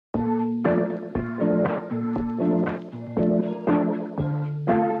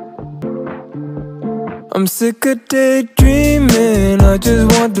I'm sick of daydreaming, I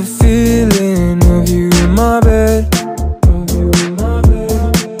just want the feeling of you in my bed.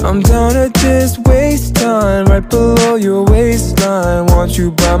 I'm down to just waste time right below your waistline. Want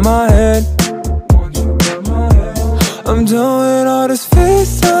you by my head. I'm done with all this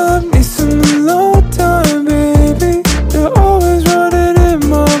FaceTime, need some alone time, baby. You're always running in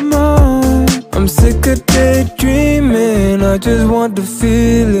my mind. I'm sick of daydreaming, I just want the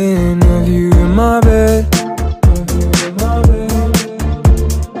feeling of you in my bed.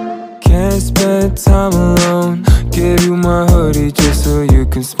 Can't spend time alone. Give you my hoodie just so you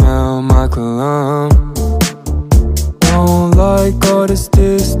can smell my cologne. Don't like all this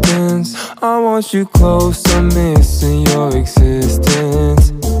distance, I want you close, I'm missing your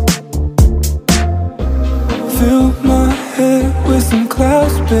existence. Fill my head with some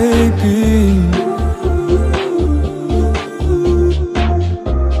clouds, baby.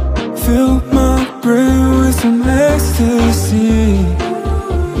 Fill my brain with some ecstasy.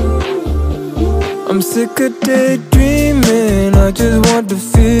 I'm sick of daydreaming, I just want the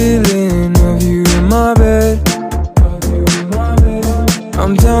feeling of you in my bed.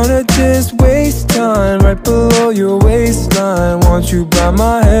 I'm down to just waste time right below your waistline. Want you by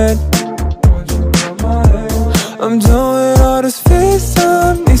my head. I'm done with all this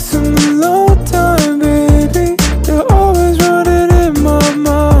FaceTime, need some alone time, baby. You're always running in my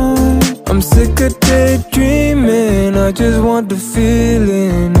mind. I'm sick of daydreaming, I just want the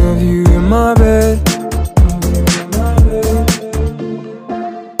feeling of you in my bed.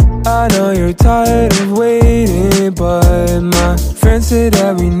 I know you're tired of waiting, but my friends say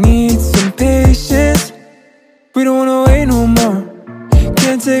that we need some patience. We don't wanna wait no more,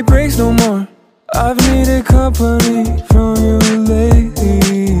 can't take breaks no more. I've needed company from you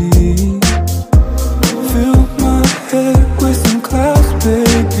lately. Fill my head with some clouds,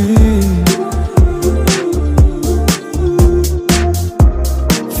 baby.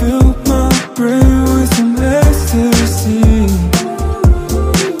 Fill my brain with some ecstasy.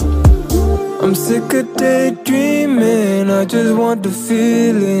 I'm sick of daydreaming, I just want the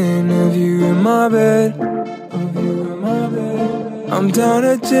feeling of you in my bed. I'm down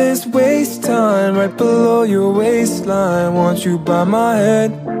to just waste time right below your waistline. Want you by my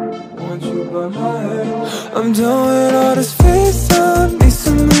head. I'm done with all this FaceTime, need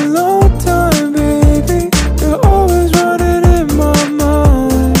some alone time, baby. You're always running in my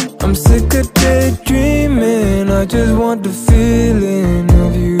mind. I'm sick of daydreaming, I just want the feeling